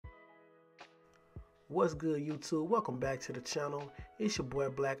What's good, YouTube? Welcome back to the channel. It's your boy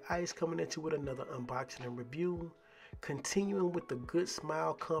Black Ice coming at you with another unboxing and review. Continuing with the Good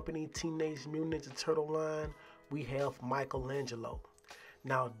Smile Company Teenage Mutant Ninja Turtle line, we have Michelangelo.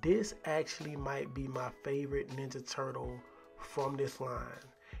 Now this actually might be my favorite Ninja Turtle from this line.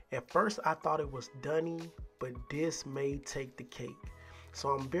 At first I thought it was Dunny, but this may take the cake.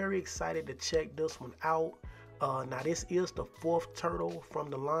 So I'm very excited to check this one out. Now this is the fourth turtle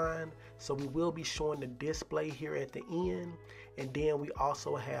from the line, so we will be showing the display here at the end, and then we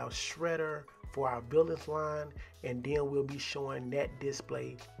also have Shredder for our villains line, and then we'll be showing that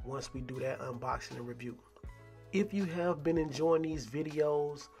display once we do that unboxing and review. If you have been enjoying these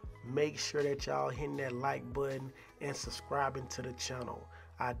videos, make sure that y'all hitting that like button and subscribing to the channel.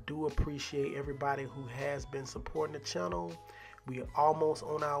 I do appreciate everybody who has been supporting the channel. We are almost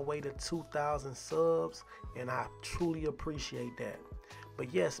on our way to 2,000 subs, and I truly appreciate that.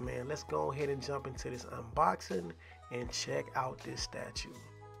 But yes, man, let's go ahead and jump into this unboxing and check out this statue.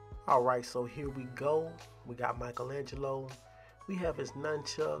 Alright, so here we go. We got Michelangelo. We have his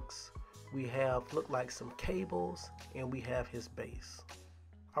nunchucks. We have look like some cables, and we have his base.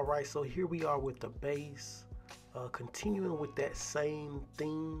 Alright, so here we are with the base. Continuing with that same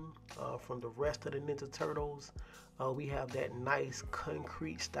theme from the rest of the Ninja Turtles. We have that nice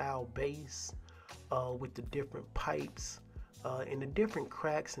concrete style base with the different pipes and the different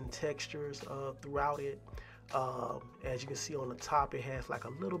cracks and textures throughout it. As you can see on the top, it has like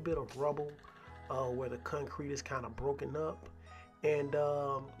a little bit of rubble where the concrete is kind of broken up, and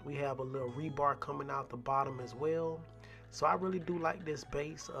we have a little rebar coming out the bottom as well. So I really do like this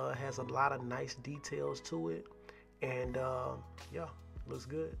base. It has a lot of nice details to it, and yeah, looks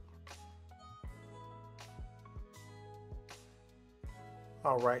good.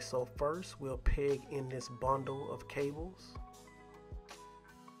 Alright, so first we'll peg in this bundle of cables.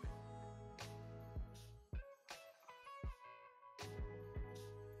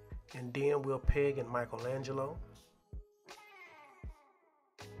 And then we'll peg in Michelangelo.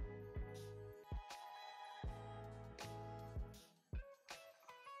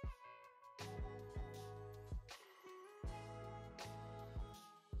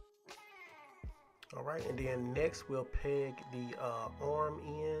 Alright, and then next we'll peg the arm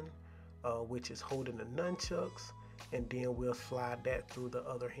in, which is holding the nunchucks, and then we'll slide that through the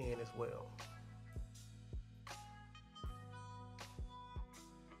other hand as well.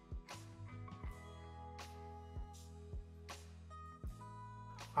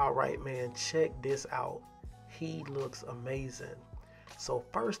 Alright, man, check this out. He looks amazing. So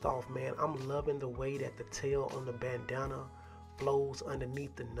first off, man, I'm loving the way that the tail on the bandana flows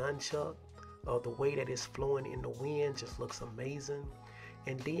underneath the nunchuck. The way that it's flowing in the wind just looks amazing.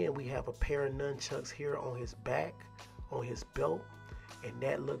 And then we have a pair of nunchucks here on his back, on his belt, and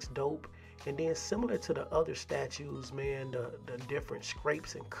that looks dope. And then similar to the other statues, man, the different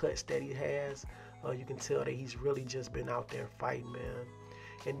scrapes and cuts that he has, you can tell that he's really just been out there fighting, man.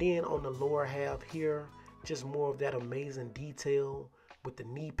 And then on the lower half here, just more of that amazing detail with the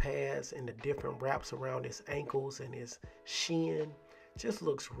knee pads and the different wraps around his ankles and his shin. Just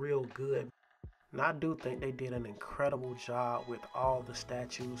looks real good. And I do think they did an incredible job with all the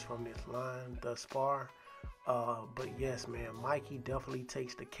statues from this line thus far. But yes, man, Mikey definitely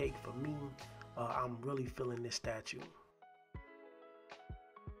takes the cake for me. I'm really feeling this statue.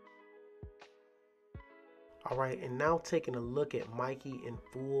 Alright, and now taking a look at Mikey in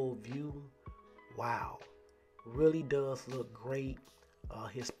full view. Wow, really does look great.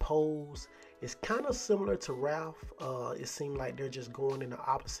 His pose is kind of similar to Ralph. It seemed like they're just going in the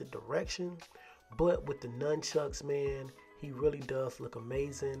opposite direction. But with the nunchucks, man, he really does look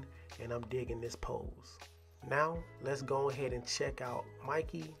amazing, and I'm digging this pose. Now, let's go ahead and check out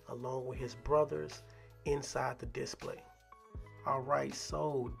Mikey along with his brothers inside the display. Alright,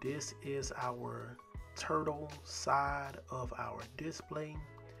 so this is our turtle side of our display,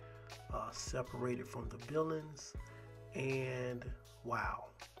 separated from the villains, and wow.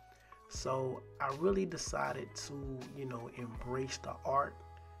 So I really decided to, embrace the art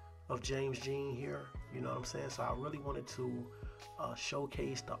of James Jean here, you know what I'm saying? So I really wanted to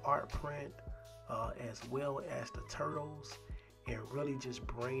showcase the art print as well as the turtles, and really just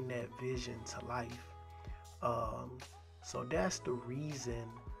bring that vision to life. So that's the reason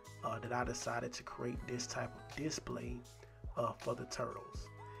that I decided to create this type of display for the turtles,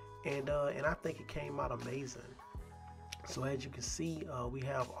 and I think it came out amazing. So as you can see, we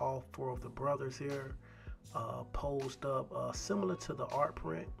have all four of the brothers here posed up similar to the art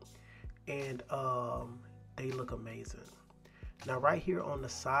print, and they look amazing. Now right here on the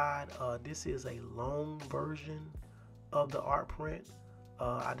side, this is a long version of the art print.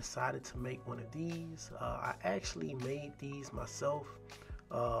 I decided to make one of these. I actually made these myself.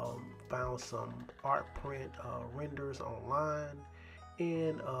 Found some art print renders online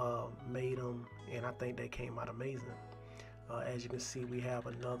and made them, and I think they came out amazing. As you can see, we have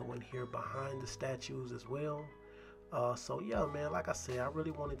another one here behind the statues as well. So yeah, man, like I said, I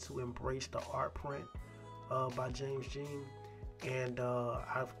really wanted to embrace the art print by James Jean, and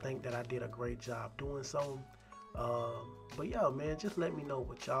I think that I did a great job doing so. But yeah, man, just let me know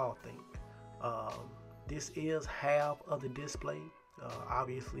what y'all think. This is half of the display.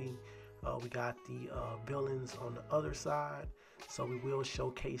 Obviously, we got the villains on the other side, so we will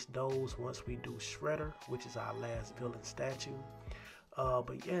showcase those once we do Shredder, which is our last villain statue.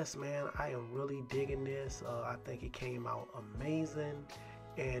 But yes, man, I am really digging this. I think it came out amazing,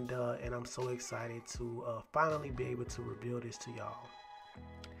 and I'm so excited to finally be able to reveal this to y'all.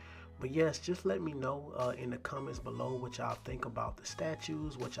 But yes, just let me know in the comments below what y'all think about the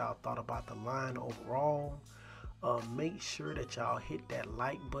statues, what y'all thought about the line overall. Make sure that y'all hit that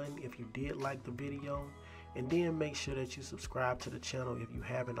like button if you did like the video, and then make sure that you subscribe to the channel if you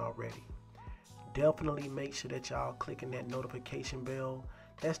haven't already. Definitely make sure that y'all clicking that notification bell.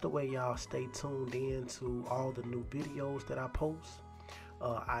 That's the way y'all stay tuned in to all the new videos that I post.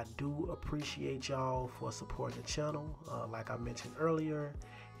 I do appreciate y'all for supporting the channel, like I mentioned earlier,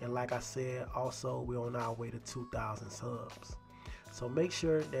 and like I said, also we're on our way to 2,000 subs. So make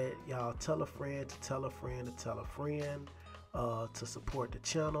sure that y'all tell a friend to tell a friend to tell a friend to support the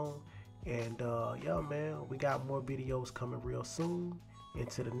channel. And yeah, man, we got more videos coming real soon.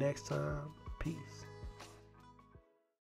 Until the next time, peace.